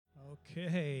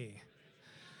Okay.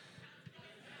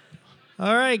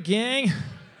 All right, gang.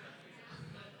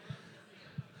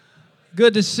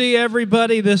 Good to see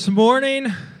everybody this morning.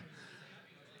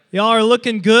 Y'all are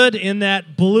looking good in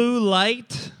that blue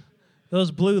light.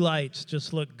 Those blue lights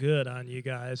just look good on you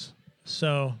guys.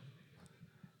 So,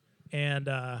 and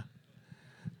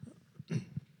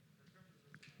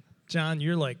John,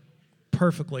 you're like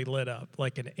perfectly lit up,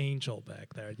 like an angel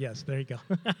back there. Yes, there you go.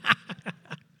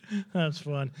 That's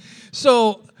fun.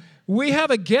 So we have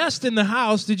a guest in the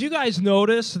house. Did you guys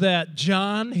notice that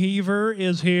John Heaver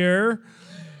is here?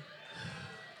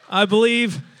 I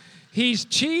believe he's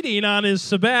cheating on his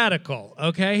sabbatical,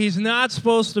 okay? He's not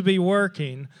supposed to be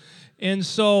working. And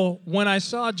so when I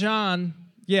saw John,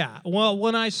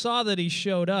 when I saw that he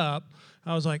showed up,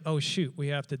 I was like, oh, shoot, we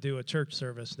have to do a church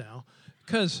service now.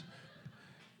 Because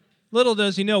little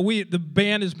does he know, the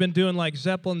band has been doing like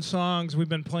Zeppelin songs. We've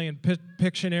been playing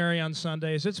Pictionary on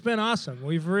Sundays. It's been awesome.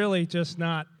 We've really just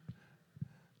not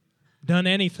done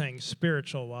anything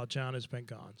spiritual while John has been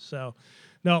gone. So,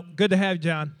 no, good to have you,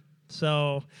 John.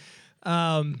 So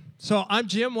I'm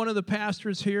Jim, one of the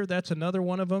pastors here. That's another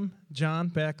one of them, John,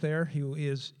 back there. He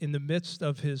is in the midst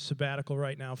of his sabbatical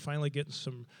right now, finally getting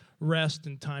some rest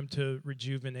and time to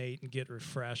rejuvenate and get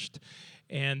refreshed.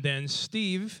 And then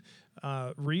Steve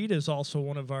Reed is also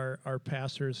one of our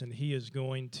pastors, and he is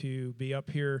going to be up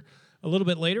here a little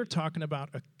bit later talking about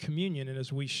a communion and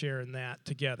as we share in that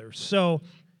together. So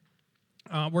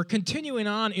we're continuing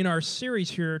on in our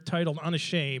series here titled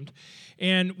Unashamed,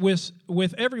 and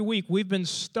with every week we've been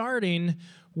starting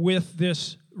with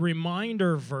this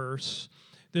reminder verse,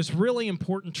 this really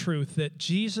important truth that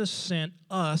Jesus sent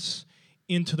us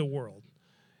into the world,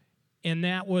 and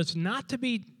that was not to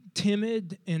be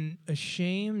timid and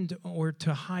ashamed or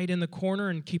to hide in the corner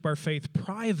and keep our faith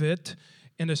private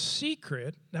and a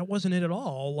secret. That wasn't it at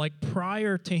all. Like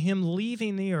prior to him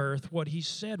leaving the earth, what he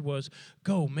said was,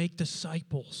 go make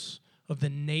disciples of the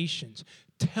nations.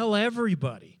 Tell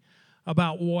everybody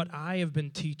about what I have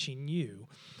been teaching you.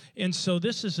 And so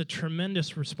this is a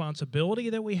tremendous responsibility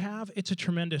that we have. It's a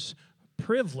tremendous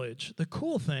privilege. The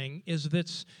cool thing is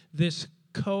this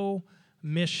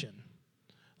co-mission.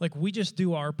 Like we just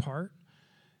do our part,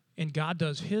 and God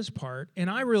does his part. And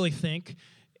I really think,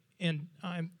 and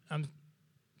I'm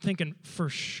thinking for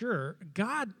sure,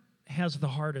 God has the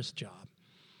hardest job,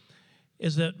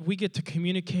 is that we get to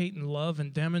communicate and love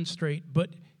and demonstrate,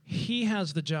 but he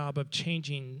has the job of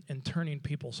changing and turning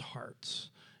people's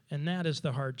hearts. And that is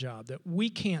the hard job that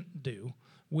we can't do.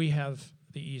 We have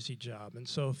the easy job. And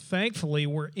so thankfully,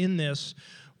 we're in this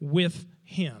with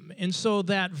him. And so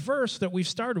that verse that we've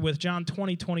started with, John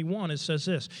 20:21, it says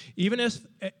this, even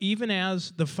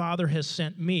as the Father has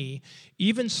sent me,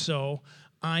 even so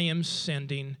I am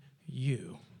sending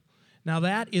you. Now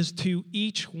that is to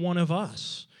each one of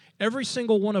us. Every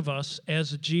single one of us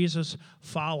as Jesus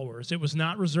followers. It was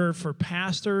not reserved for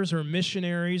pastors or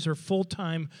missionaries or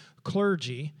full-time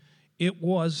clergy. It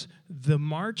was the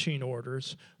marching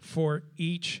orders for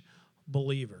each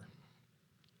believer.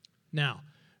 Now,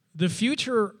 the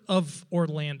future of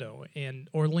Orlando and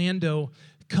Orlando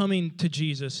coming to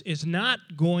Jesus is not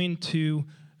going to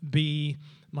be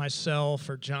myself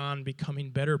or John becoming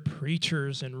better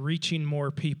preachers and reaching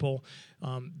more people.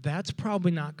 That's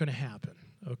probably not going to happen,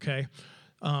 okay?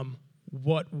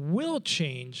 What will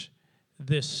change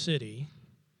this city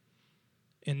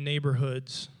and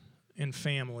neighborhoods and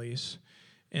families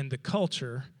and the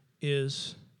culture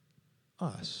is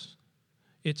us.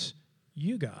 It's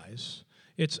you guys.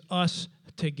 It's us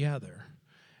together.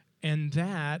 And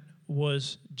that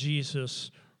was Jesus'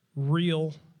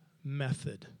 real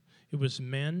method. It was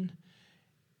men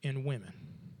and women.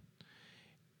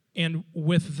 And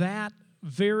with that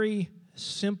very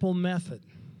simple method,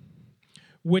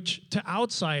 which to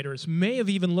outsiders may have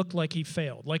even looked like he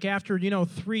failed. Like after,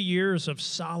 3 years of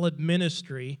solid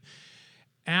ministry,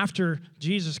 after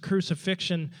Jesus'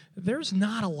 crucifixion, there's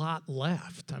not a lot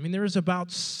left. I mean, there's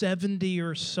about 70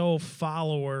 or so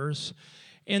followers,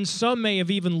 and some may have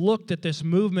even looked at this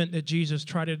movement that Jesus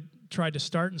tried to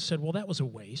start and said, well, that was a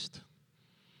waste.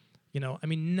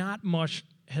 Not much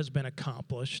has been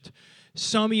accomplished.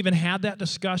 Some even had that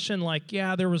discussion like,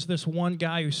 there was this one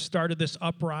guy who started this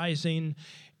uprising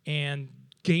and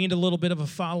gained a little bit of a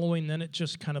following, then it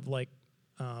just kind of like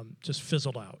just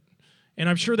fizzled out. And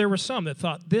I'm sure there were some that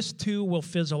thought this too will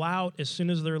fizzle out as soon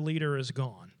as their leader is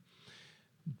gone.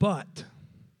 But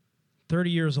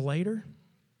 30 years later,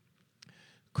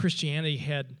 Christianity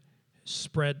had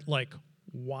spread like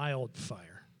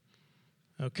wildfire.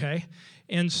 Okay?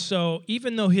 And so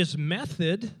even though his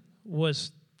method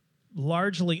was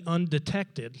largely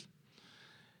undetected,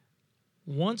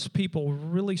 once people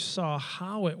really saw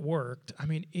how it worked, I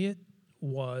mean, it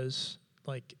was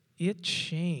like, it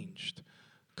changed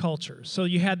culture. So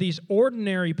you had these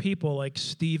ordinary people like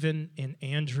Stephen and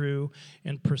Andrew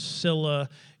and Priscilla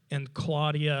and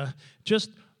Claudia,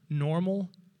 just normal,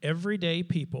 everyday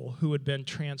people who had been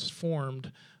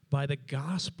transformed by the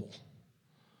gospel.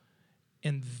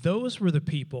 And those were the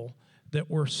people that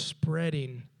were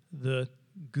spreading the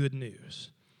good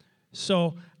news.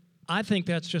 So I think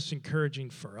that's just encouraging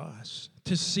for us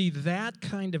to see that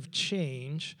kind of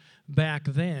change back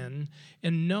then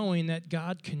and knowing that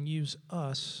God can use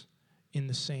us in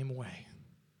the same way.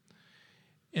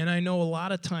 And I know a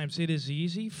lot of times it is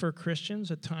easy for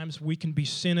Christians. At times we can be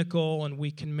cynical and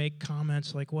we can make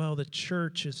comments like, well, the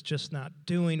church is just not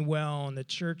doing well, and the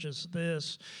church is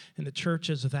this, and the church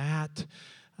is that.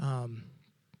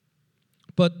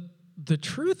 But the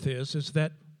truth is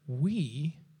that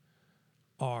we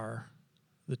are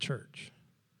the church.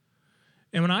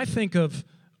 And when I think of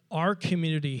our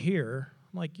community here,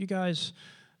 like, you guys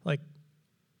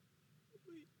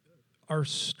are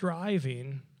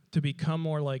striving to become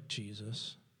more like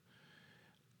Jesus.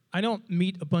 I don't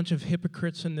meet a bunch of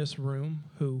hypocrites in this room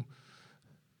who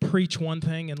preach one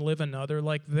thing and live another.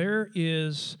 Like, there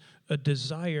is a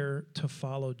desire to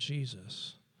follow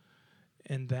Jesus,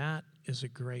 and that is a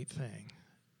great thing.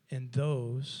 And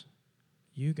those,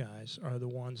 you guys, are the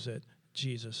ones that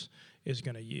Jesus is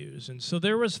going to use. And so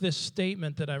there was this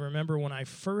statement that I remember when I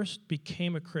first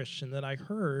became a Christian that I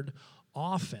heard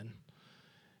often,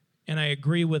 and I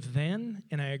agree with then,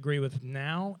 and I agree with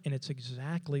now, and it's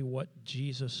exactly what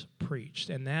Jesus preached,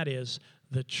 and that is,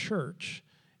 the church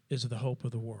is the hope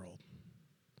of the world.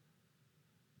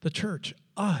 The church,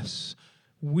 us,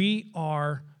 we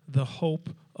are the hope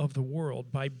of the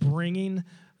world by bringing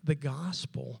the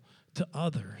gospel to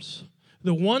others,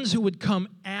 the ones who would come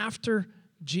after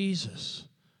Jesus.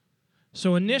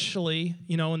 So initially,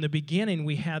 in the beginning,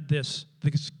 we had this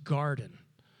garden,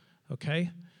 okay?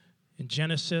 In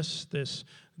Genesis, this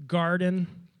garden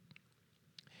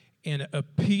and a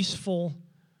peaceful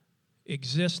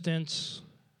existence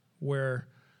where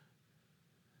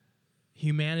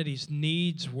humanity's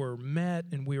needs were met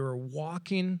and we were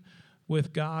walking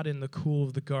with God in the cool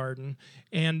of the garden.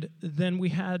 And then we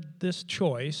had this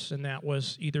choice, and that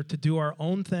was either to do our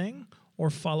own thing or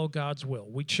follow God's will.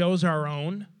 We chose our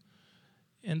own,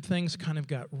 and things kind of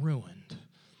got ruined.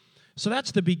 So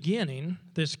that's the beginning,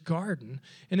 this garden.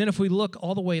 And then if we look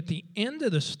all the way at the end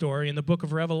of the story in the book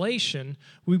of Revelation,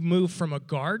 we move from a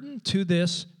garden to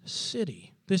this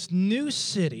city, this new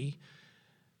city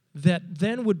that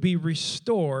then would be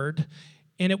restored,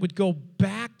 and it would go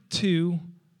back to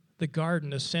the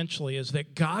garden, essentially, is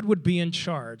that God would be in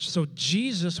charge. So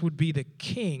Jesus would be the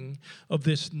king of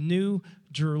this new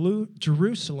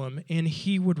Jerusalem, and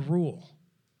he would rule.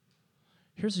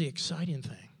 Here's the exciting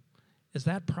thing, is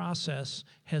that process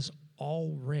has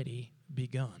already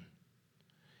begun.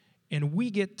 And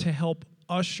we get to help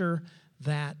usher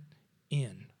that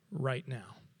in right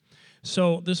now.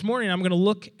 So this morning I'm going to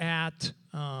look at,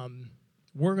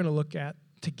 we're going to look at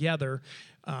together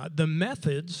the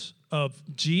methods of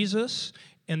Jesus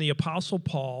and the Apostle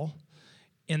Paul,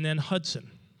 and then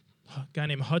Hudson, a guy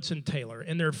named Hudson Taylor.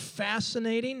 And they're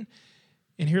fascinating,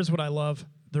 and here's what I love.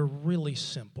 They're really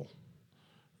simple.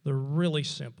 They're really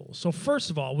simple. So first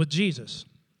of all, with Jesus,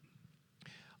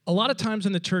 a lot of times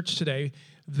in the church today,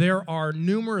 there are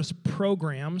numerous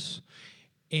programs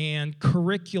and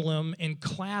curriculum and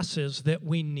classes that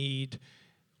we need,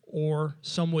 or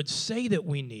some would say that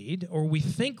we need, or we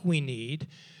think we need,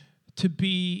 to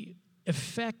be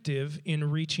effective in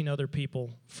reaching other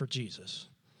people for Jesus.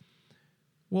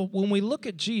 Well, when we look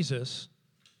at Jesus,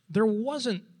 there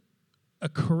wasn't a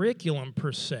curriculum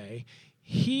per se.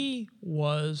 He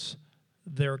was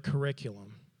their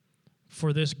curriculum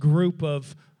for this group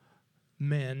of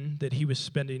men that he was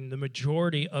spending the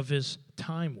majority of his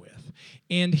time with.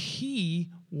 And he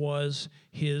was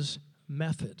his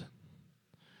method.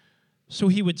 So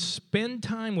he would spend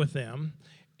time with them,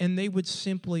 and they would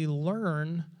simply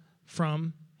learn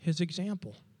from his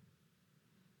example.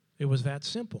 It was that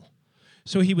simple.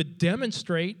 So he would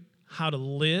demonstrate how to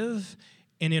live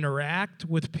and interact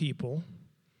with people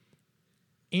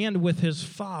and with his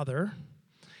Father,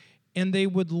 and they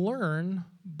would learn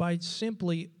by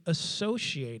simply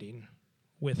associating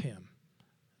with him.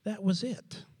 That was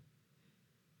it.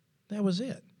 That was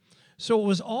it. So it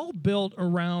was all built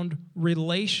around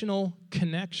relational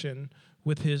connection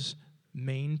with his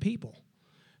main people.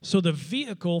 So the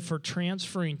vehicle for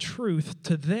transferring truth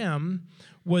to them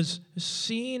was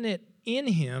seeing it in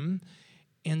him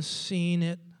and seeing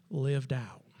it lived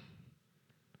out.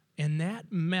 And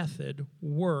that method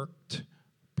worked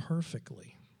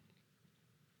perfectly.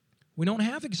 We don't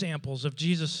have examples of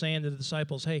Jesus saying to the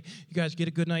disciples, hey, you guys get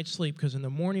a good night's sleep because in the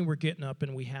morning we're getting up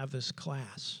and we have this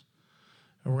class.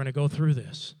 And we're going to go through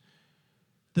this.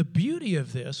 The beauty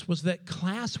of this was that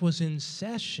class was in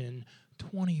session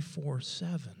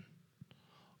 24/7.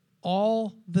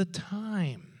 All the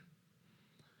time.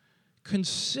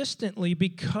 Consistently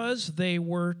because they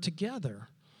were together.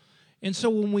 And so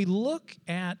when we look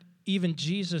at even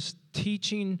Jesus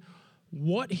teaching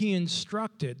what he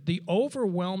instructed, the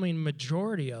overwhelming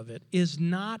majority of it is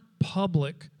not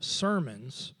public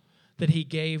sermons that he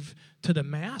gave to the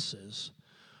masses,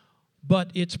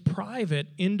 but it's private,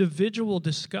 individual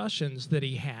discussions that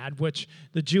he had, which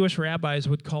the Jewish rabbis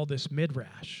would call this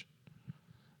midrash.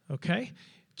 Okay?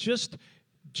 Just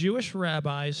Jewish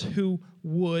rabbis who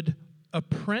would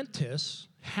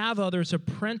have others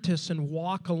apprentice and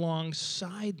walk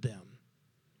alongside them.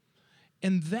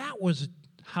 And that was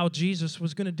how Jesus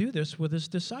was going to do this with his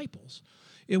disciples.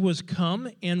 It was come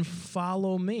and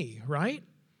follow me, right?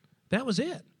 That was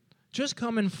it. Just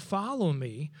come and follow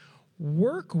me,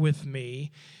 work with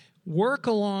me, work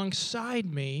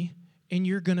alongside me, and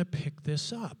you're going to pick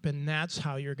this up. And that's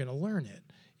how you're going to learn it.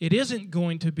 It isn't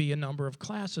going to be a number of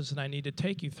classes that I need to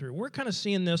take you through. We're kind of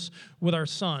seeing this with our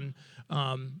son,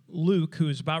 Luke,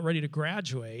 who's about ready to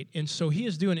graduate. And so he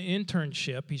is doing an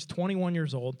internship. He's 21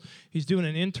 years old. He's doing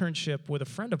an internship with a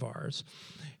friend of ours.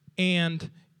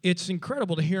 And it's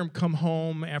incredible to hear him come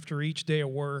home after each day of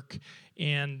work.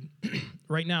 And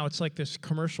right now it's like this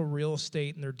commercial real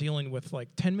estate, and they're dealing with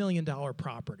like $10 million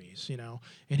properties, you know.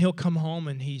 And he'll come home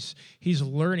and he's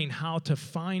learning how to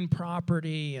find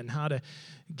property and how to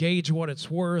gauge what it's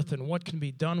worth and what can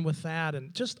be done with that,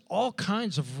 and just all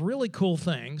kinds of really cool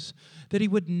things that he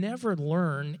would never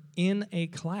learn in a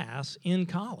class in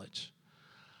college.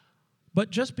 But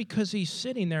just because he's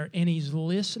sitting there and he's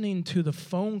listening to the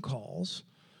phone calls.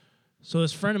 So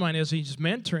this friend of mine, as he's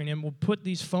mentoring him, will put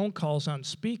these phone calls on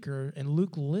speaker, and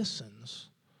Luke listens.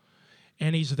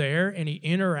 And he's there, and he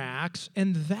interacts,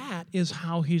 and that is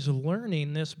how he's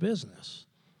learning this business.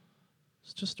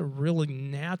 It's just a really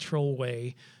natural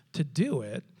way to do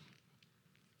it.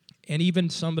 And even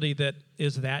somebody that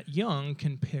is that young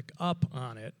can pick up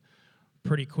on it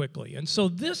pretty quickly. And so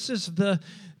this is the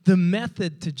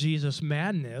method to Jesus'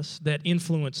 madness that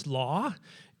influenced law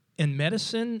and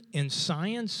medicine and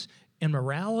science and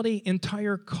morality,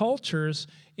 entire cultures,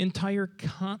 entire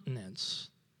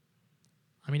continents.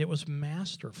 I mean, it was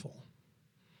masterful.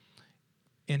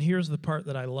 And here's the part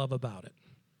that I love about it.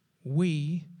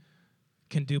 We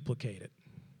can duplicate it.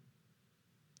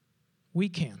 We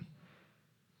can.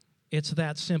 It's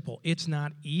that simple. It's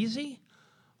not easy,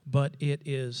 but it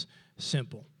is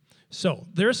simple. So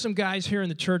there's some guys here in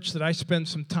the church that I spend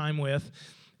some time with.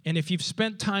 And if you've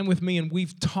spent time with me and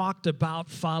we've talked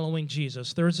about following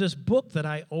Jesus, there's this book that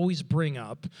I always bring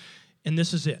up, and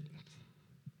this is it.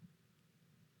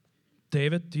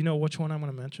 David, do you know which one I'm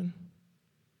going to mention?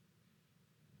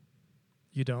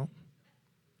 You don't?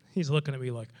 He's looking at me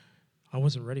like, I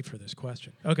wasn't ready for this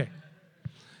question. Okay.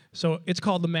 So it's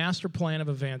called The Master Plan of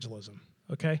Evangelism,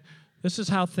 okay? This is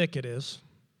how thick it is.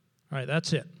 All right,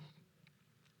 that's it.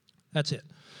 That's it.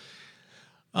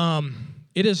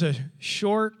 It is a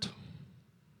short,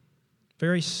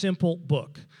 very simple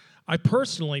book. I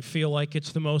personally feel like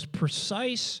it's the most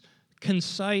precise,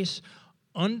 concise,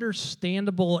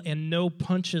 understandable, and no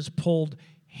punches pulled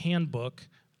handbook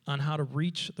on how to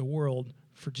reach the world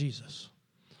for Jesus.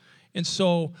 And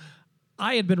so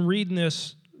I had been reading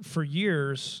this for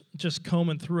years, just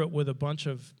combing through it with a bunch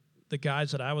of the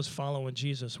guys that I was following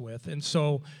Jesus with. And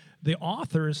so the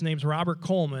author, his name's Robert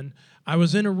Coleman, I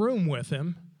was in a room with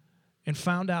him and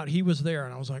found out he was there,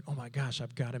 and I was like, oh my gosh,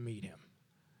 I've got to meet him.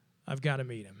 I've got to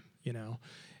meet him, you know.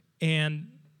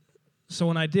 And so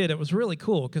when I did, it was really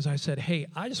cool because I said, hey,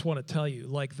 I just want to tell you,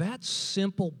 like that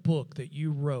simple book that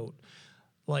you wrote,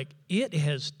 like it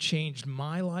has changed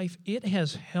my life. It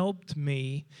has helped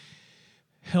me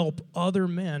help other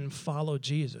men follow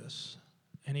Jesus.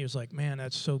 And he was like, man,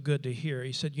 that's so good to hear.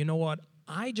 He said, you know what?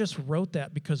 I just wrote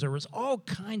that because there was all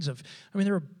kinds of,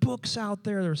 there were books out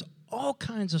there. There's all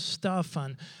kinds of stuff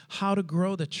on how to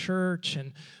grow the church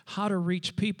and how to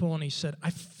reach people. And he said, I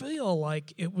feel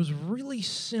like it was really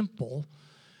simple,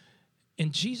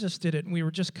 and Jesus did it, and we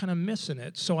were just kind of missing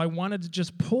it. So I wanted to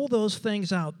just pull those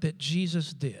things out that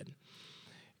Jesus did.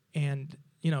 And,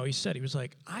 he said, he was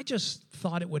like, I just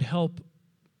thought it would help,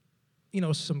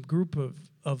 some group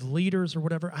of leaders or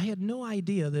whatever. I had no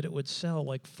idea that it would sell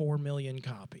like 4 million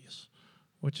copies,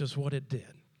 which is what it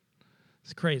did.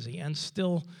 It's crazy. And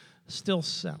still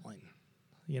selling,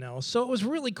 So it was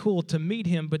really cool to meet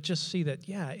him, but just see that,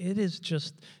 it is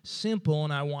just simple,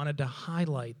 and I wanted to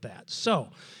highlight that. So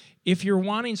if you're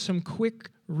wanting some quick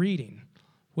reading,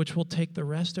 which will take the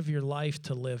rest of your life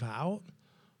to live out,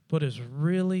 but is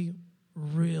really,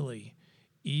 really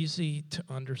easy to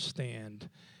understand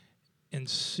and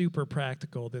super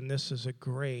practical, then this is a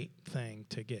great thing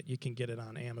to get. You can get it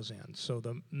on Amazon. So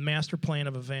the Master Plan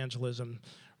of Evangelism,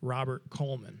 Robert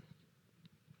Coleman.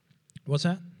 What's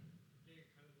that?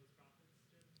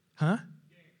 Huh?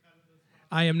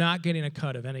 I am not getting a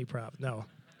cut of any profit. No.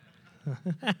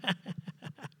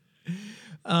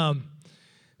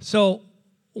 So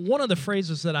one of the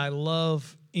phrases that I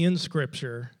love in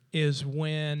Scripture is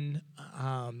when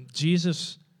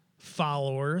Jesus'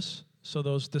 followers, so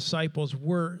those disciples,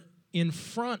 were in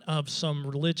front of some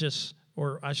religious,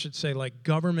 or I should say like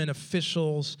government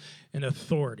officials and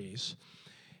authorities.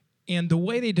 And the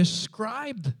way they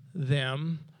described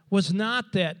them was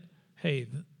not that, hey,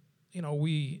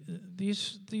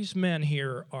 these men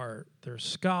here they're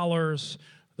scholars,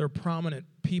 they're prominent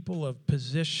people of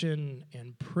position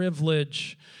and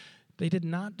privilege. They did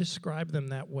not describe them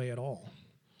that way at all.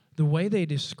 The way they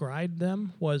described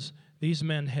them was these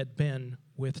men had been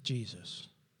with Jesus.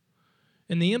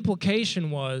 And the implication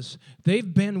was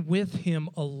they've been with him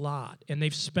a lot, and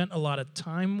they've spent a lot of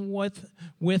time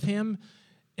with him,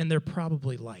 and they're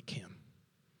probably like him.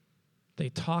 They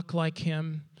talk like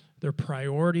him. Their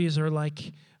priorities are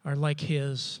like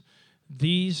his.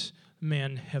 These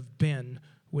men have been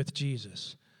with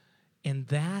Jesus. And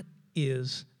that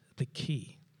is the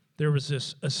key. There was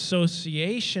this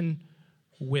association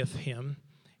with him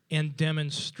and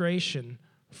demonstration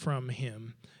from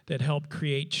him that helped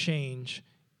create change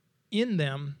in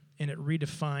them, and it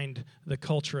redefined the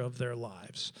culture of their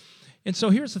lives. And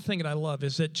so here's the thing that I love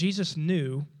is that Jesus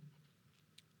knew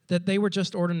that they were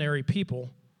just ordinary people,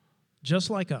 just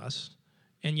like us,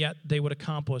 and yet they would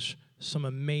accomplish some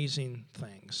amazing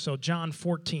things. So John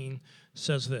 14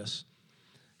 says this,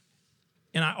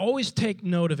 and I always take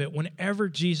note of it whenever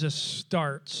Jesus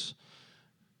starts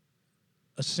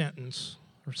a sentence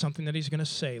or something that he's going to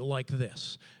say like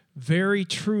this. Very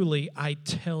truly, I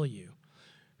tell you,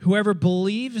 whoever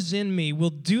believes in me will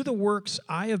do the works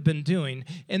I have been doing,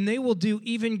 and they will do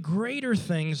even greater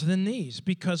things than these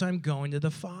because I'm going to the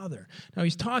Father. Now,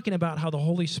 he's talking about how the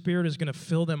Holy Spirit is going to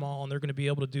fill them all, and they're going to be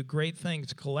able to do great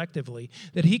things collectively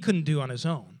that he couldn't do on his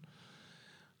own.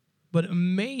 But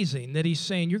amazing that he's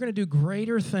saying, you're going to do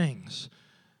greater things,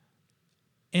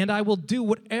 and I will do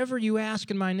whatever you ask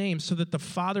in my name so that the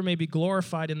Father may be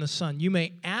glorified in the Son. You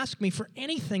may ask me for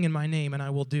anything in my name, and I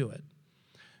will do it.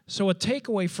 So a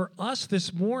takeaway for us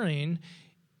this morning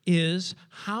is,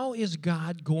 how is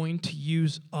God going to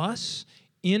use us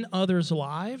in others'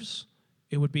 lives?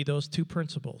 It would be those two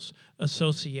principles,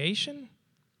 association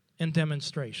and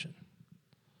demonstration.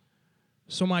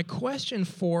 So my question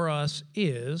for us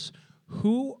is,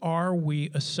 who are we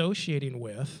associating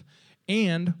with,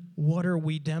 and what are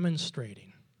we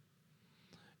demonstrating?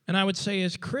 And I would say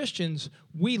as Christians,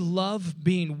 we love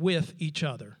being with each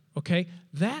other. Okay,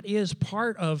 that is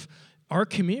part of our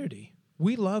community.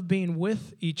 We love being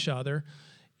with each other,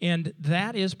 and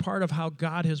that is part of how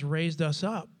God has raised us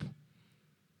up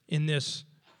in this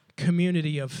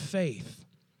community of faith.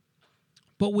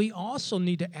 But we also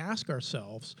need to ask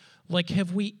ourselves,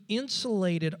 have we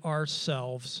insulated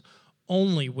ourselves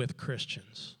only with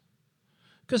Christians?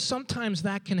 Because sometimes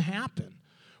that can happen,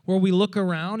 where we look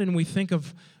around and we think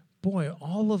of, boy,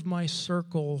 all of my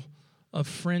circle of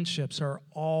friendships are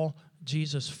all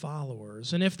Jesus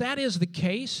followers. And if that is the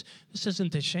case, this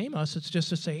isn't to shame us, it's just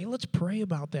to say, hey, let's pray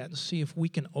about that and see if we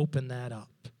can open that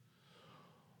up.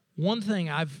 One thing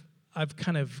I've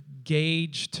kind of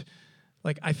gauged,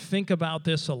 I think about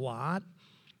this a lot,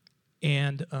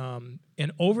 and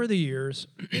over the years,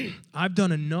 I've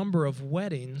done a number of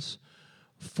weddings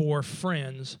for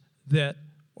friends that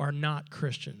are not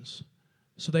Christians.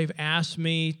 So they've asked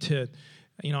me to,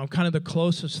 I'm kind of the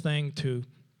closest thing to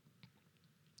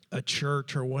a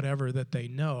church or whatever that they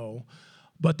know.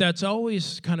 But that's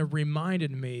always kind of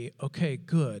reminded me, okay,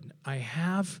 good. I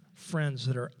have friends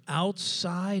that are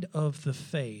outside of the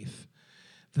faith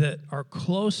that are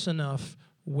close enough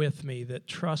with me, that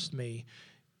trust me,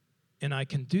 and I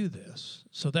can do this.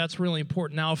 So that's really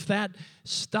important. Now, if that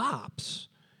stops,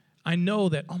 I know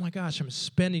that, oh my gosh, I'm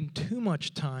spending too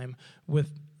much time with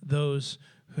those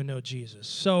who know Jesus.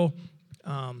 So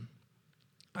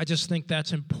I just think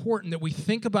that's important that we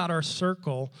think about our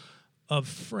circle of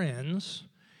friends,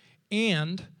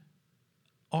 and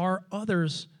are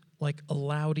others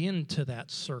allowed into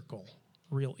that circle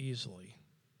real easily,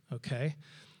 okay?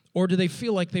 Or do they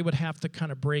feel like they would have to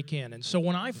kind of break in? And so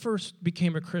when I first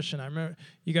became a Christian, I remember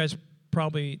you guys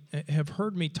probably have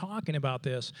heard me talking about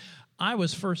this. I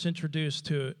was first introduced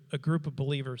to a group of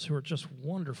believers who are just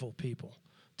wonderful people.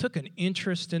 Took an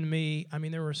interest in me. I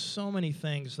mean, there were so many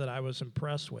things that I was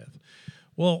impressed with.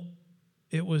 Well,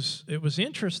 it was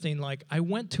interesting. Like, I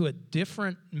went to a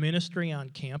different ministry on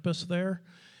campus there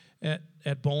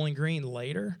at Bowling Green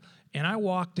later, and I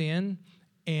walked in,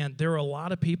 and there were a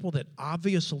lot of people that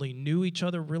obviously knew each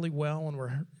other really well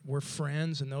and were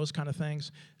friends and those kind of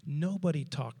things. Nobody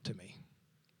talked to me.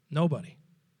 Nobody.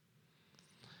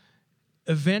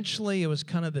 Eventually, it was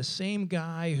kind of the same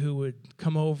guy who would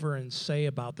come over and say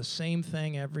about the same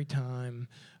thing every time,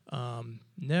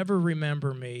 never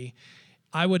remember me.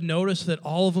 I would notice that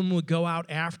all of them would go out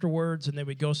afterwards, and they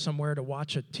would go somewhere to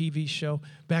watch a TV show.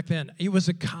 Back then, it was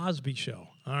a Cosby Show,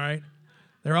 all right?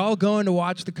 They're all going to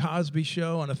watch the Cosby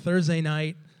Show on a Thursday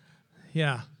night.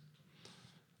 Yeah,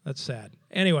 that's sad.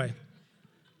 Anyway,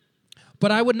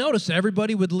 but I would notice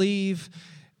everybody would leave.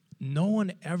 No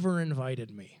one ever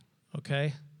invited me,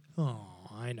 okay? Oh,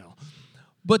 I know.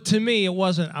 But to me, it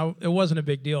wasn't a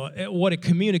big deal. What it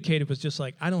communicated was just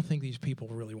like, I don't think these people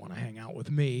really want to hang out with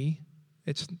me.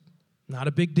 It's not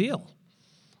a big deal.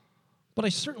 But I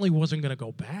certainly wasn't going to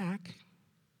go back.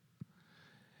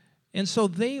 And so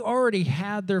they already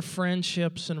had their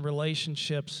friendships and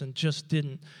relationships and just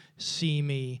didn't see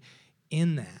me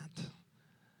in that.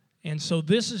 And so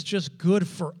this is just good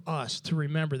for us to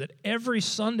remember that every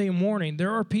Sunday morning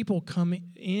there are people coming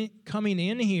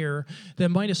in here that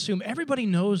might assume everybody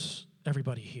knows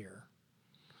everybody here.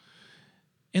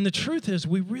 And the truth is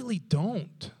we really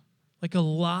don't. Like, a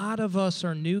lot of us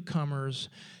are newcomers,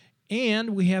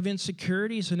 and we have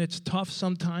insecurities, and it's tough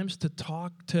sometimes to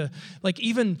talk to, like,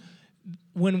 even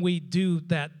when we do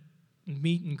that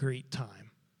meet and greet time.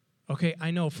 Okay,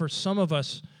 I know for some of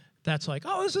us, that's like,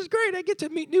 oh, this is great, I get to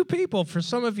meet new people. For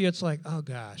some of you, it's like, oh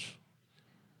gosh,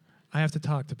 I have to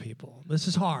talk to people. This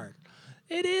is hard.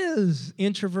 It is.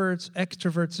 Introverts,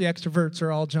 extroverts, the extroverts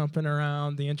are all jumping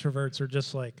around. The introverts are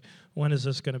just like, when is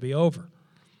this going to be over?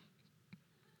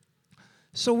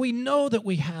 So we know that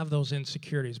we have those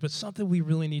insecurities, but something we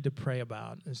really need to pray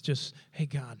about is just, hey,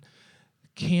 God,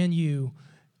 can you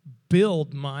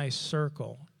build my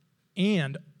circle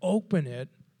and open it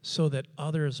so that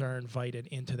others are invited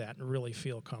into that and really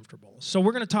feel comfortable? So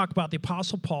we're going to talk about the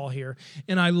Apostle Paul here,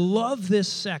 and I love this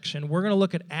section. We're going to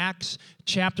look at Acts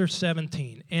chapter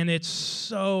 17, and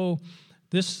this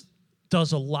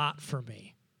does a lot for me.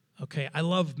 Okay, I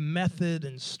love method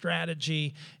and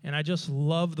strategy, and I just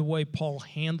love the way Paul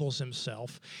handles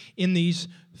himself in these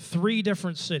 3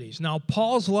 different cities. Now,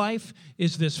 Paul's life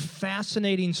is this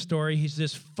fascinating story. He's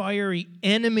this fiery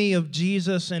enemy of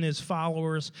Jesus and his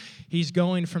followers. He's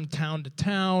going from town to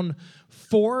town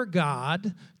for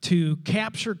God to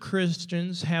capture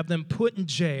Christians, have them put in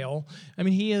jail. I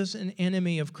mean, he is an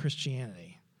enemy of Christianity.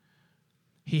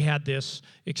 He had this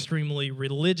extremely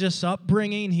religious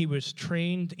upbringing. He was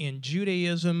trained in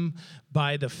Judaism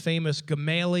by the famous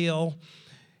Gamaliel.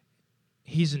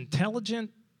 He's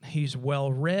intelligent. He's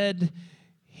well-read.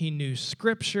 He knew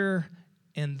Scripture.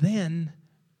 And then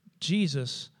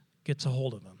Jesus gets a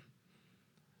hold of him.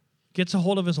 Gets a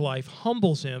hold of his life,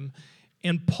 humbles him,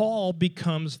 and Paul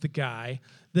becomes the guy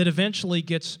that eventually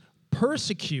gets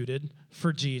persecuted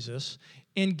for Jesus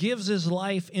and gives his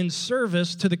life in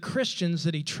service to the Christians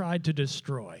that he tried to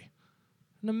destroy.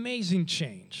 An amazing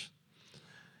change.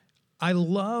 I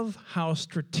love how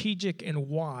strategic and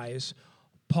wise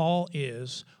Paul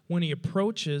is when he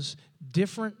approaches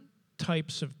different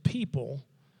types of people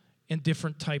and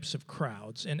different types of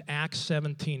crowds. And Acts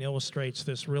 17 illustrates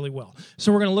this really well.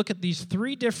 So we're going to look at these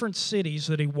 3 different cities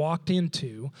that he walked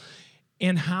into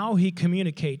and how he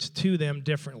communicates to them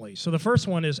differently. So the first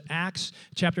one is Acts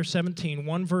chapter 17,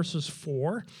 verses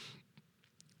 1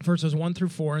 through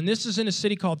 4. And this is in a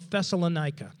city called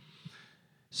Thessalonica. It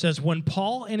says, when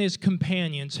Paul and his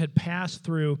companions had passed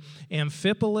through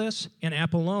Amphipolis and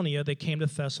Apollonia, they came to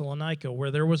Thessalonica, where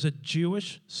there was a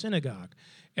Jewish synagogue.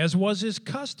 As was his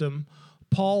custom,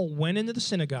 Paul went into the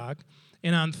synagogue,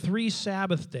 and on 3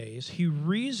 Sabbath days he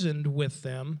reasoned with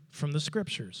them from the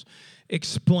Scriptures,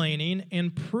 explaining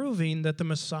and proving that the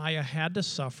Messiah had to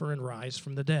suffer and rise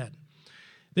from the dead.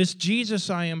 This Jesus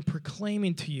I am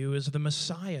proclaiming to you is the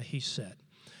Messiah, he said.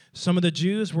 Some of the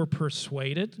Jews were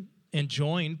persuaded and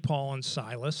joined Paul and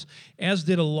Silas, as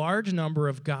did a large number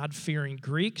of God-fearing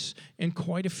Greeks and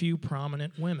quite a few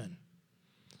prominent women.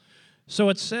 So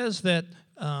it says that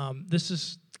this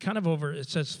is kind of over, it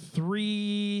says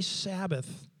 3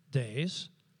 Sabbath days,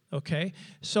 okay?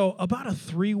 So about a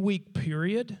 3-week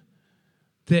period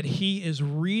that he is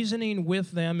reasoning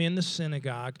with them in the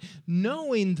synagogue,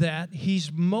 knowing that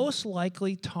he's most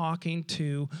likely talking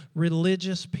to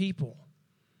religious people.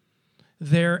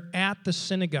 They're at the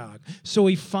synagogue. So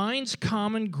he finds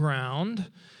common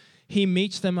ground. He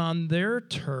meets them on their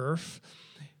turf,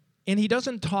 and he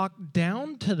doesn't talk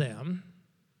down to them,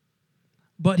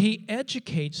 but he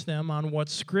educates them on what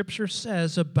Scripture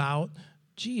says about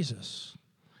Jesus.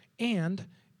 And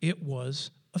it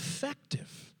was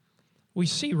effective. We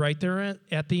see right there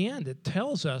at the end, it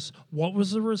tells us what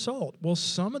was the result. Well,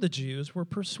 some of the Jews were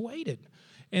persuaded,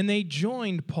 and they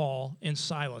joined Paul and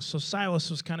Silas. So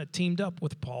Silas was kind of teamed up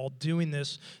with Paul doing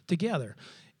this together.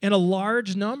 And a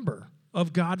large number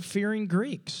of God-fearing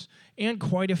Greeks and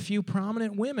quite a few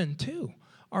prominent women, too,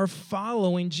 are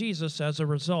following Jesus as a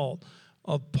result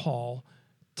of Paul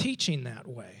teaching that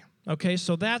way. Okay,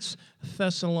 so that's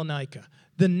Thessalonica.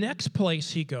 The next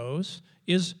place he goes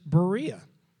is Berea.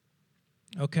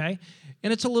 Okay?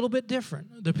 And it's a little bit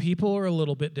different. The people are a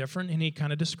little bit different, and he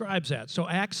kind of describes that. So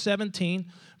Acts 17,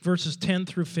 verses 10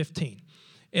 through 15.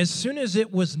 As soon as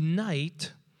it was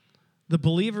night, the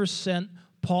believers sent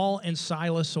Paul and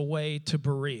Silas away to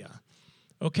Berea.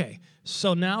 Okay,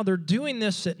 so now they're doing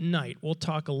this at night. We'll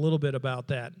talk a little bit about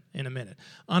that in a minute.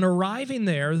 On arriving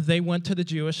there, they went to the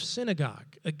Jewish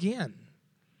synagogue again.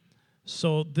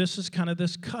 So this is kind of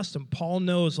this custom. Paul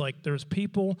knows, like, there's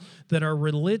people that are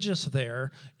religious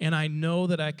there, and I know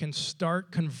that I can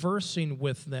start conversing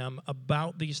with them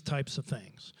about these types of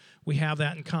things. We have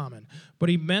that in common. But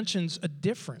he mentions a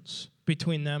difference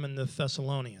between them and the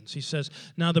Thessalonians. He says,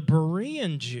 now the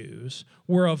Berean Jews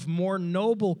were of more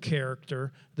noble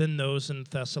character than those in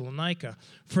Thessalonica,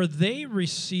 for they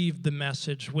received the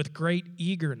message with great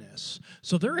eagerness.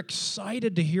 So they're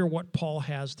excited to hear what Paul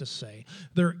has to say.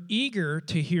 They're eager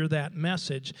to hear that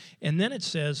message. And then it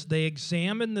says they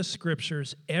examined the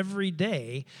Scriptures every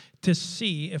day to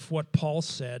see if what Paul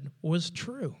said was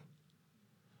true.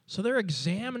 So they're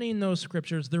examining those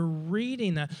Scriptures. They're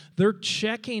reading that. They're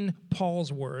checking Paul's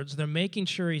words. They're making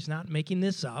sure he's not making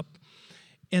this up.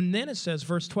 And then it says,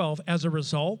 verse 12, as a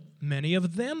result, many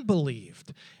of them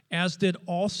believed, as did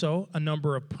also a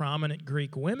number of prominent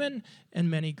Greek women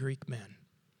and many Greek men.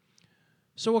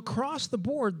 So across the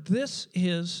board, this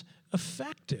is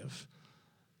effective.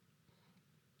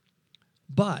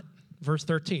 But, verse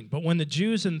 13, but when the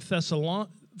Jews in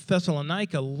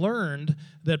Thessalonica learned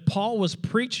that Paul was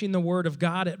preaching the word of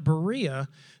God at Berea,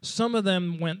 some of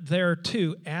them went there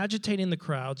too, agitating the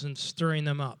crowds and stirring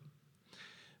them up.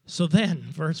 So then,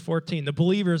 verse 14, the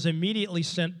believers immediately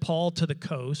sent Paul to the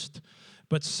coast,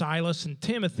 but Silas and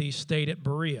Timothy stayed at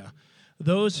Berea.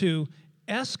 Those who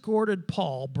escorted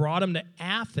Paul brought him to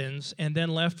Athens and then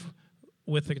left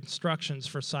with instructions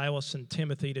for Silas and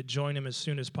Timothy to join him as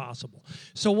soon as possible.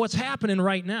 So what's happening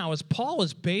right now is Paul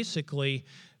is basically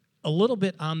a little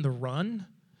bit on the run,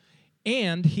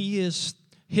 and his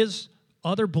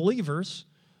other believers,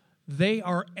 they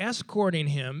are escorting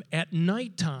him at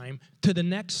nighttime to the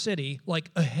next city, like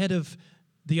ahead of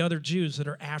the other Jews that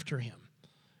are after him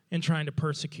and trying to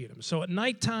persecute him. So at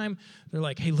nighttime, they're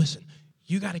like, hey, listen,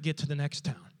 you got to get to the next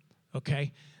town,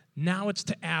 okay? Now it's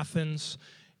to Athens,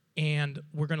 and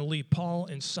we're going to leave Paul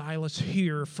and Silas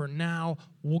here for now.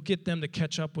 We'll get them to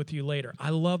catch up with you later. I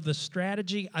love the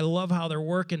strategy. I love how they're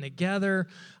working together.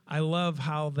 I love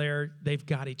how they've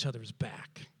got each other's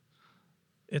back.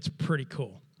 It's pretty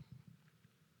cool.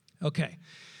 Okay,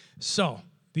 so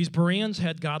these Bereans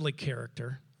had godly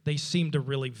character. They seemed to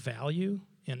really value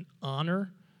and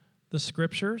honor the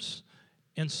Scriptures,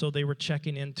 and so they were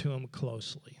checking into them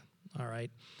closely, all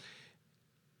right?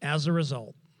 As a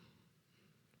result,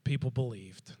 people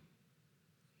believed.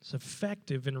 It's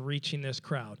effective in reaching this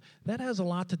crowd. That has a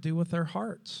lot to do with their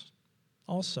hearts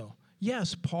also.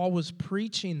 Yes, Paul was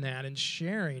preaching that and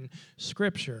sharing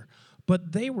Scripture,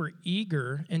 but they were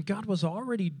eager, and God was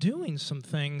already doing some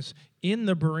things in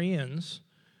the Bereans.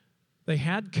 They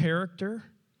had character.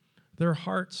 Their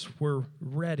hearts were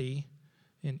ready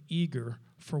and eager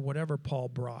for whatever Paul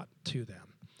brought to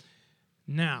them.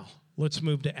 Now, let's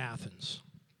move to Athens.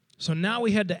 So now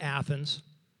we head to Athens,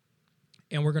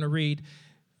 and we're going to read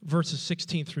verses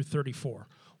 16 through 34.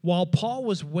 While Paul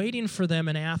was waiting for them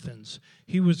in Athens,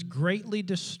 he was greatly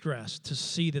distressed to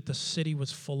see that the city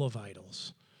was full of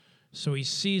idols. So he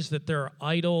sees that there are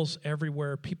idols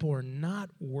everywhere. People are not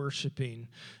worshiping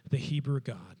the Hebrew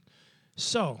God.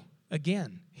 So,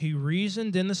 again, he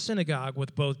reasoned in the synagogue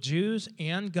with both Jews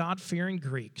and God-fearing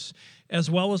Greeks,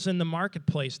 as well as in the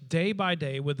marketplace day by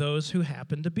day with those who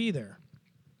happened to be there.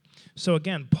 So,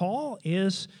 again, Paul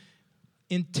is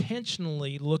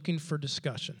intentionally looking for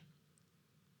discussion.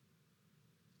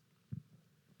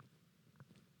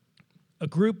 a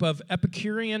group of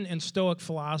Epicurean and Stoic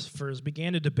philosophers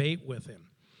began to debate with him.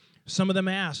 Some of them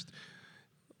asked,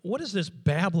 "What is this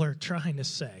babbler trying to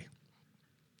say?"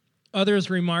 Others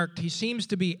remarked, "He seems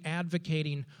to be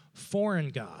advocating foreign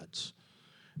gods."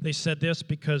 They said this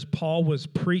because Paul was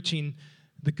preaching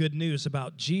the good news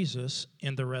about Jesus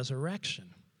and the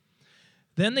resurrection.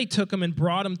 Then they took him and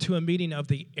brought him to a meeting of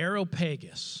the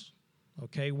Areopagus,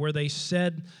 where they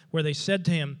said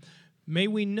to him, "May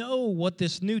we know what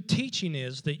this new teaching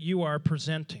is that you are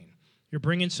presenting? You're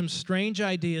bringing some strange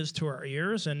ideas to our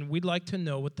ears, and we'd like to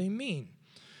know what they mean."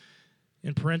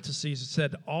 In parentheses, it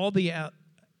said, all the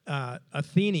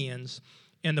Athenians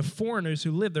and the foreigners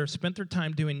who lived there spent their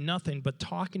time doing nothing but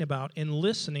talking about and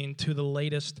listening to the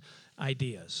latest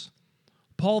ideas.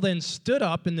 Paul then stood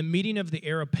up in the meeting of the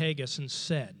Areopagus and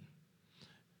said,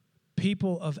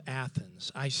 "People of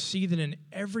Athens, I see that in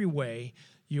every way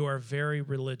you are very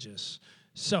religious."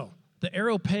 So, the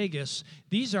Areopagus,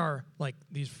 these are like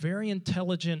these very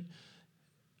intelligent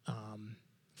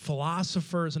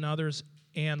philosophers and others,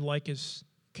 and like is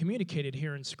communicated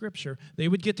here in Scripture, they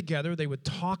would get together, they would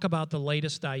talk about the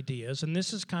latest ideas, and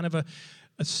this is kind of a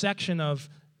section of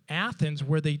Athens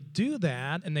where they do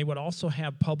that, and they would also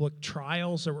have public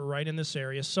trials that were right in this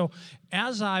area. So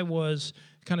as I was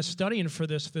kind of studying for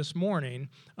this morning,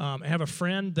 I have a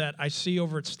friend that I see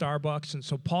over at Starbucks, and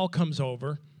so Paul comes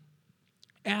over,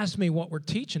 asked me what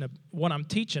I'm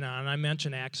teaching on, and I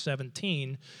mentioned Acts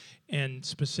 17, and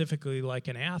specifically like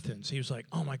in Athens. He was like,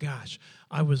 "Oh my gosh,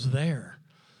 I was there."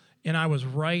 And I was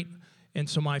right, and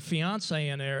so my fiance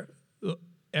and there,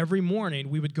 every morning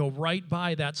we would go right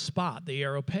by that spot, the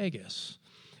Areopagus,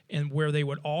 and where they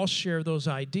would all share those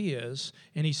ideas.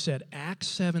 And he said Acts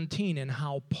 17 and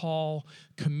how Paul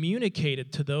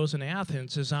communicated to those in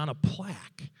Athens is on a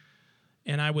plaque.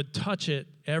 And I would touch it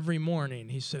every morning.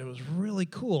 He said it was really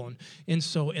cool.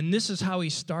 And this is how he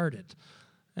started.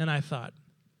 And I thought,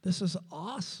 this is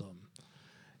awesome.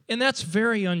 And that's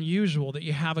very unusual that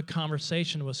you have a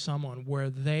conversation with someone where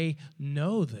they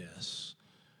know this.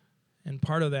 And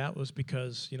part of that was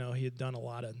because, he had done a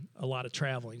lot of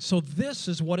traveling. So this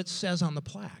is what it says on the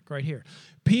plaque right here.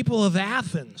 "People of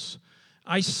Athens,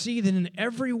 I see that in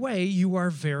every way you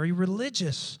are very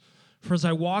religious. For as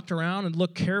I walked around and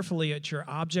looked carefully at your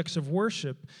objects of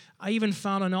worship, I even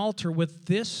found an altar with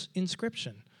this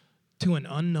inscription, 'To an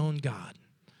unknown God.'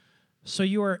 So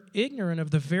you are ignorant of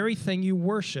the very thing you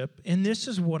worship, and this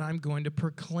is what I'm going to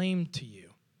proclaim to you.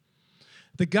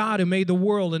 The God who made the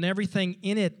world and everything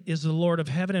in it is the Lord of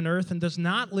heaven and earth and does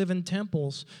not live in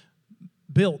temples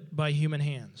built by human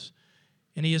hands.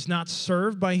 And he is not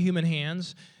served by human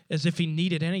hands as if he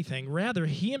needed anything. Rather,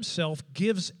 he himself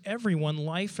gives everyone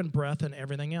life and breath and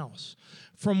everything else.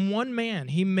 From one man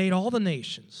he made all the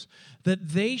nations, that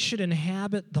they should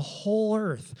inhabit the whole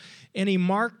earth. And he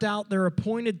marked out their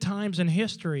appointed times in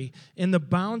history in the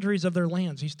boundaries of their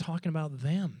lands." He's talking about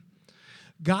them.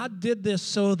 God did this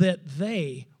so that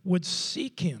they would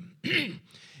seek him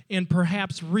and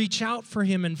perhaps reach out for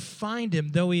him and find him,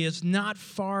 though he is not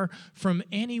far from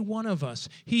any one of us.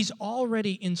 He's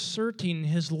already inserting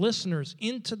his listeners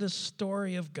into the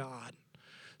story of God,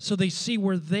 so they see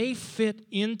where they fit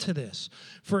into this.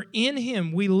 "For in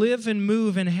him we live and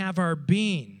move and have our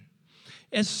being.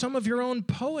 As some of your own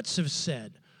poets have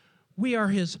said, we are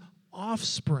his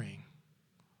offspring."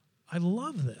 I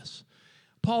love this.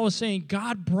 Paul is saying,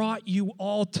 God brought you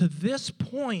all to this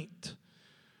point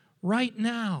right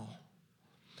now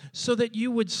so that you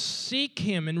would seek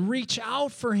him and reach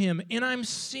out for him. And I'm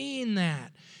seeing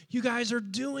that. You guys are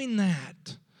doing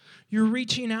that. You're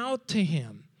reaching out to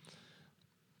him.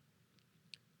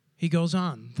 He goes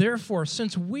on, "Therefore,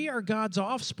 since we are God's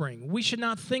offspring, we should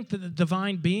not think that the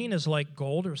divine being is like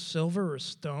gold or silver or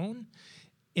stone,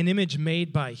 an image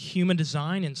made by human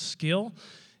design and skill.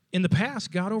 In the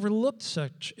past, God overlooked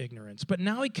such ignorance, but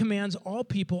now he commands all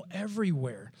people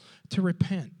everywhere to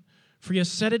repent. For he has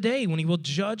set a day when he will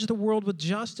judge the world with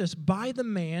justice by the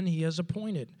man he has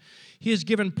appointed. He has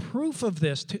given proof of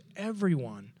this to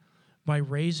everyone by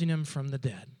raising him from the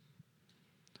dead."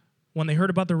 When they heard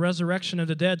about the resurrection of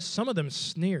the dead, some of them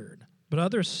sneered, but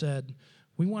others said,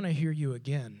 "We want to hear you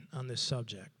again on this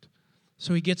subject."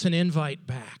 So he gets an invite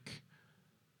back.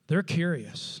 They're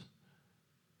curious.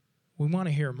 We want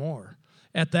to hear more.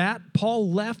 At that,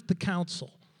 Paul left the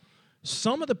council.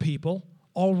 Some of the people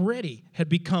already had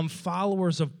become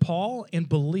followers of Paul and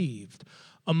believed.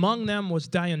 Among them was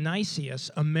Dionysius,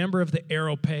 a member of the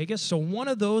Areopagus. So one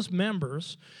of those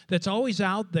members that's always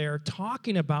out there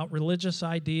talking about religious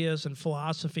ideas and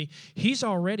philosophy, he's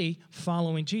already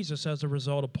following Jesus as a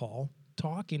result of Paul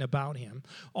talking about him.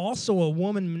 Also a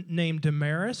woman named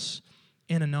Damaris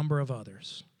and a number of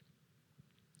others.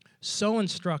 So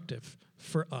instructive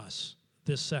for us,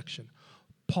 this section.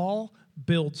 Paul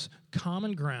builds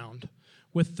common ground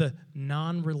with the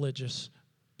non-religious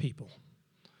people.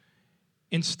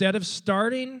 Instead of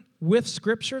starting with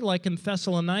Scripture like in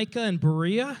Thessalonica and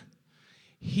Berea,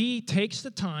 he takes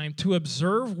the time to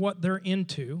observe what they're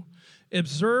into,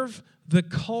 observe the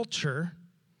culture,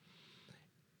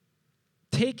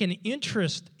 take an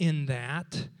interest in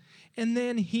that, and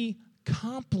then he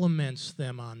compliments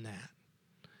them on that.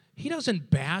 He doesn't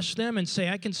bash them and say,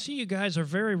 I can see you guys are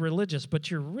very religious,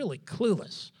 but you're really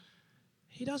clueless.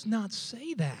 He does not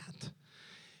say that.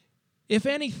 If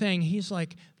anything, he's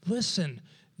like, listen,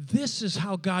 this is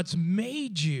how God's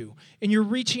made you, and you're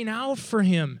reaching out for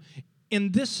him,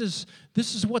 and this is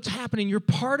what's happening. You're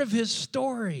part of his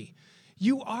story.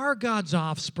 You are God's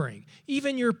offspring.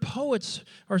 Even your poets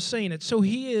are saying it. So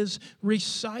he is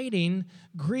reciting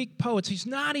Greek poets. He's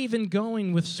not even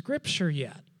going with Scripture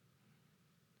yet.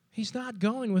 He's not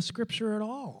going with Scripture at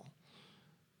all.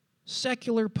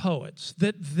 Secular poets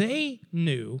that they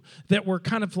knew that were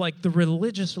kind of like the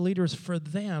religious leaders for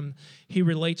them, he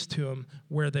relates to them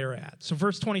where they're at. So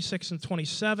verse 26 and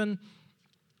 27,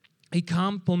 he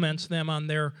compliments them on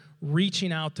their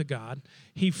reaching out to God.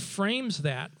 He frames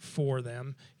that for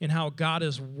them in how God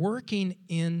is working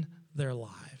in their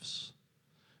lives.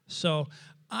 So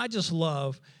I just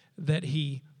love that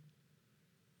he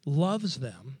loves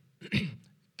them,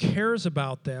 cares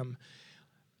about them,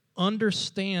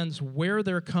 understands where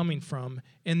they're coming from,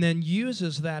 and then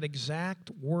uses that exact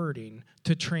wording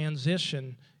to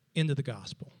transition into the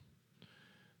gospel.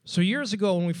 So years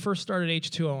ago, when we first started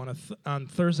H2O on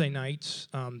Thursday nights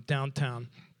downtown,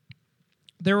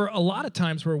 there were a lot of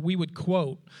times where we would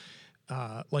quote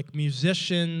like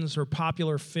musicians or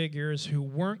popular figures who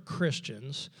weren't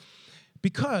Christians,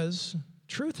 because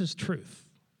truth is truth,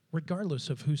 regardless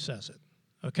of who says it,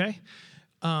 okay?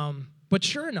 But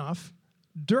sure enough,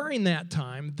 during that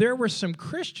time, there were some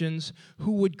Christians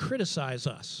who would criticize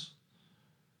us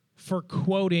for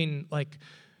quoting, like,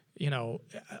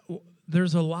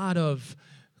 there's a lot of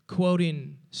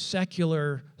quoting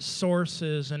secular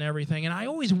sources and everything. And I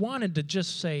always wanted to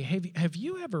just say, hey, have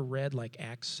you ever read, like,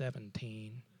 Acts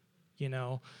 17?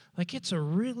 Like, it's a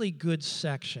really good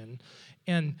section.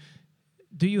 And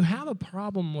do you have a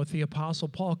problem with the Apostle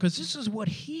Paul? Because this is what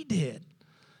he did.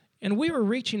 And we were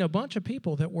reaching a bunch of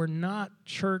people that were not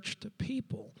churched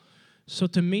people. So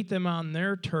to meet them on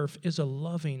their turf is a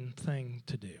loving thing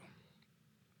to do.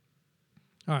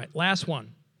 All right, last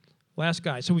one. Last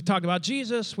guy. So we've talked about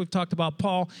Jesus. We've talked about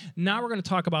Paul. Now we're going to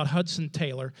talk about Hudson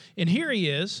Taylor. And here he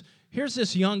is. Here's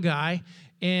this young guy,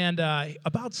 and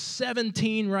about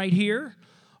 17 right here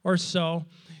or so.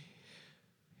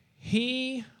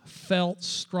 He felt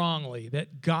strongly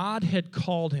that God had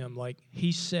called him, like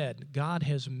he said, God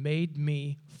has made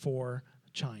me for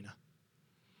China.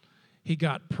 He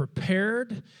got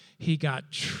prepared. He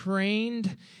got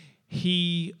trained.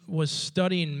 He was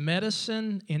studying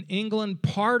medicine in England.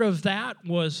 Part of that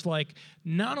was like,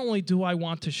 not only do I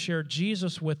want to share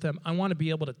Jesus with them, I want to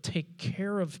be able to take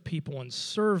care of people and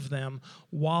serve them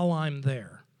while I'm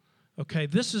there. Okay,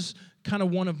 this is kind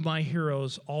of one of my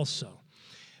heroes also.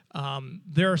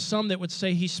 There are some that would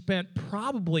say he spent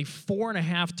probably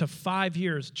 4.5 to 5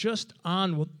 years just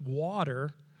on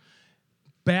water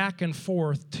back and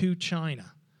forth to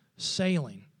China,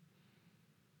 sailing.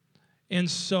 And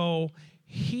so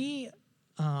he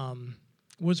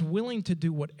was willing to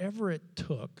do whatever it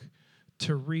took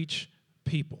to reach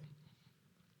people.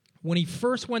 When he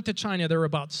first went to China, there were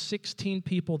about 16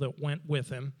 people that went with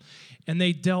him, and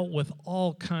they dealt with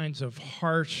all kinds of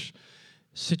harsh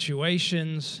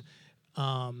situations.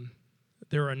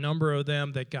 There were a number of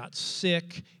them that got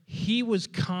sick. He was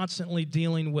constantly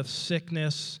dealing with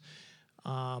sickness.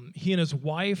 He and his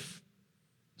wife,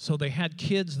 so they had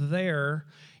kids there,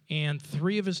 and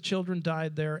 3 of his children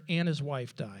died there, and his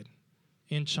wife died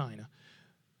in China.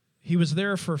 He was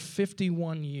there for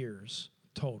 51 years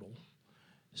total.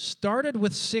 Started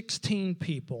with 16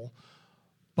 people.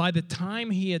 By the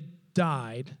time he had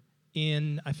died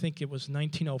in, I think it was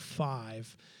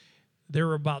 1905, there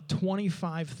were about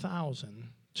 25,000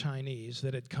 Chinese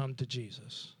that had come to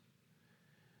Jesus.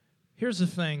 Here's the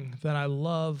thing that I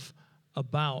love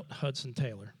about Hudson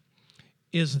Taylor,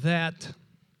 is that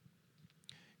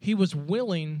he was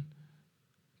willing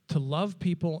to love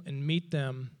people and meet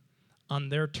them on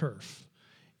their turf.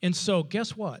 And so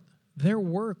guess what? There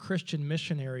were Christian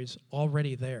missionaries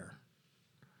already there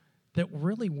that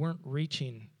really weren't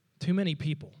reaching too many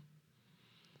people.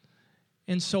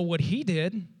 And so what he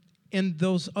did, and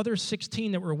those other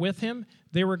 16 that were with him,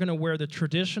 they were going to wear the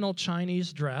traditional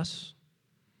Chinese dress,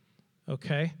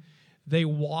 okay? They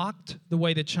walked the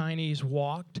way the Chinese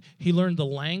walked. He learned the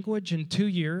language in 2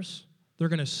 years. They're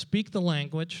going to speak the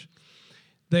language.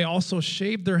 They also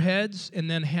shaved their heads and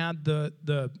then had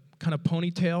the kind of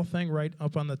ponytail thing right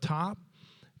up on the top.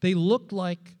 They looked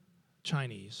like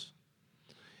Chinese.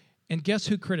 And guess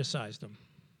who criticized them?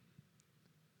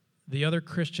 The other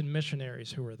Christian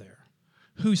missionaries who were there,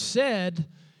 who said,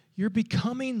 "You're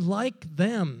becoming like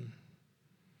them.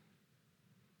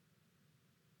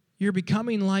 You're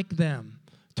becoming like them."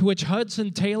 To which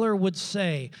Hudson Taylor would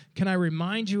say, "Can I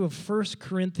remind you of 1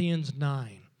 Corinthians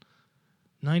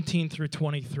 9:19 through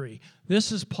 23.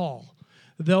 This is Paul.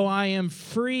 Though I am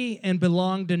free and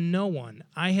belong to no one,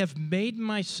 I have made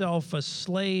myself a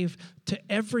slave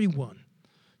to everyone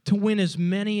to win as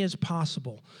many as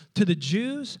possible. To the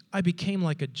Jews, I became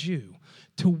like a Jew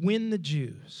to win the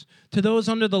Jews. To those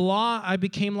under the law, I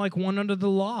became like one under the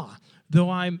law, though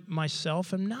I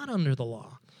myself am not under the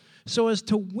law, so as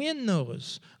to win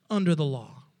those under the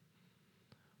law."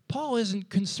 Paul isn't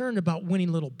concerned about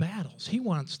winning little battles. He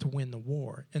wants to win the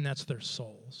war, and that's their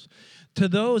souls. To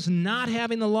those not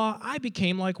having the law, I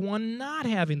became like one not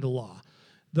having the law,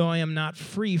 though I am not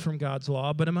free from God's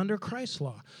law, but am under Christ's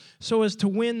law, so as to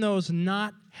win those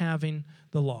not having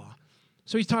the law.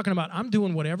 So he's talking about, I'm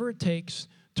doing whatever it takes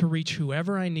to reach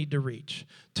whoever I need to reach.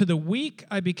 To the weak,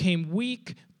 I became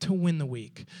weak to win the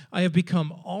weak. I have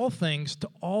become all things to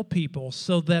all people,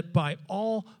 so that by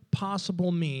all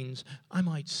possible means I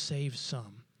might save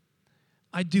some.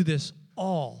 I do this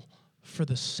all for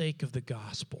the sake of the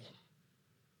gospel.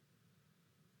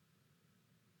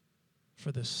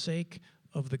 For the sake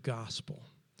of the gospel.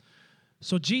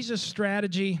 So Jesus'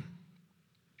 strategy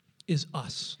is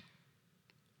us,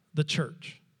 the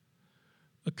church,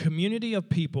 a community of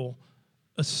people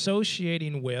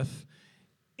associating with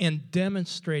and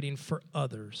demonstrating for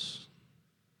others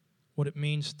what it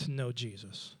means to know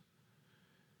Jesus.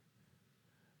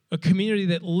 A community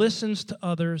that listens to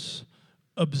others,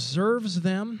 observes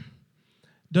them,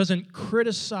 doesn't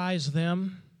criticize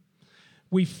them.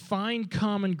 We find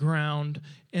common ground,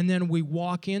 and then we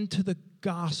walk into the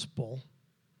gospel,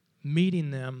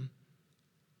 meeting them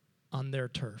on their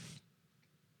turf.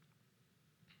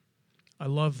 I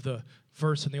love the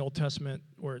verse in the Old Testament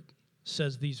where it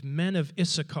says these men of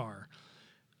Issachar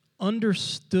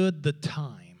understood the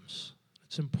times.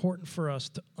 It's important for us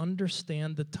to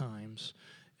understand the times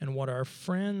and what our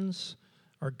friends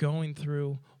are going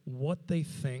through, what they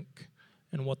think,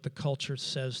 and what the culture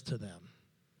says to them.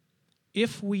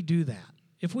 If we do that,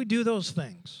 if we do those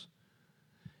things,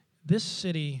 this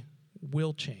city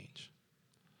will change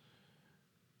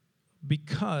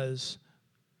because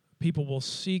people will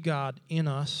see God in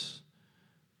us,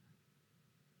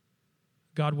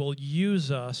 God will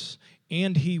use us,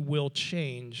 and He will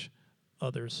change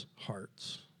others'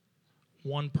 hearts,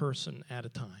 one person at a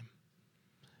time.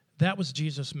 That was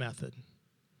Jesus' method.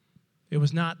 It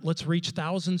was not, let's reach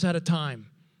thousands at a time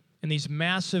in these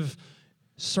massive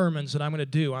sermons that I'm going to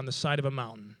do on the side of a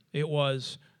mountain. It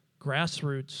was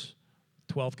grassroots,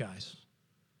 12 guys.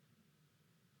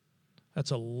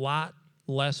 That's a lot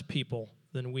less people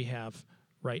than we have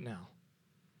right now.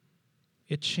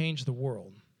 It changed the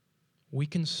world. We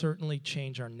can certainly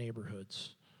change our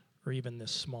neighborhoods or even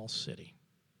this small city.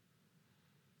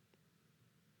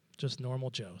 Just normal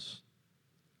Joes.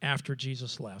 After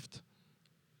Jesus left,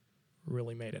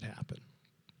 really made it happen.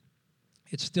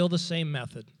 It's still the same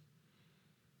method.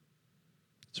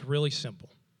 It's really simple.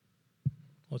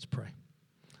 Let's pray.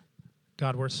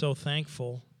 God, we're so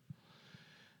thankful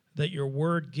that your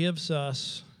word gives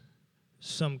us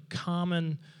some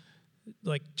common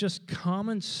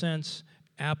sense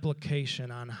application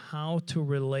on how to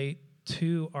relate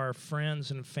to our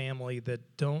friends and family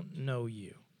that don't know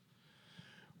you.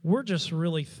 We're just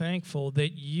really thankful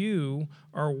that you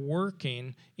are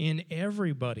working in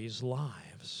everybody's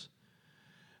lives,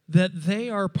 that they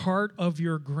are part of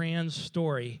your grand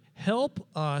story. Help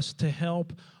us to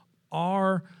help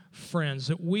our friends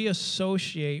that we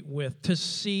associate with to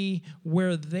see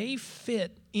where they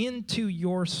fit into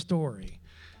your story,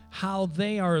 how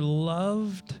they are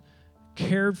loved,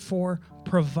 cared for,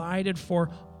 provided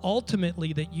for,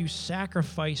 ultimately that you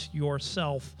sacrifice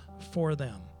yourself for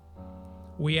them.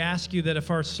 We ask you that if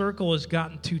our circle has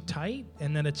gotten too tight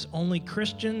and that it's only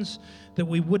Christians, that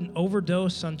we wouldn't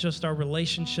overdose on just our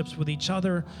relationships with each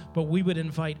other, but we would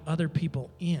invite other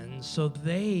people in so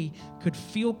they could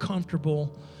feel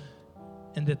comfortable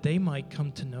and that they might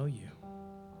come to know you.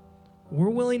 We're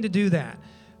willing to do that.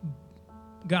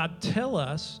 God, tell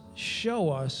us, show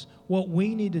us what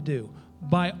we need to do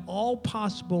by all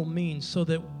possible means so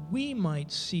that we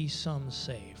might see some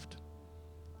saved.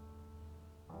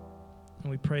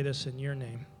 And we pray this in your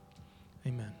name.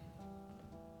 Amen.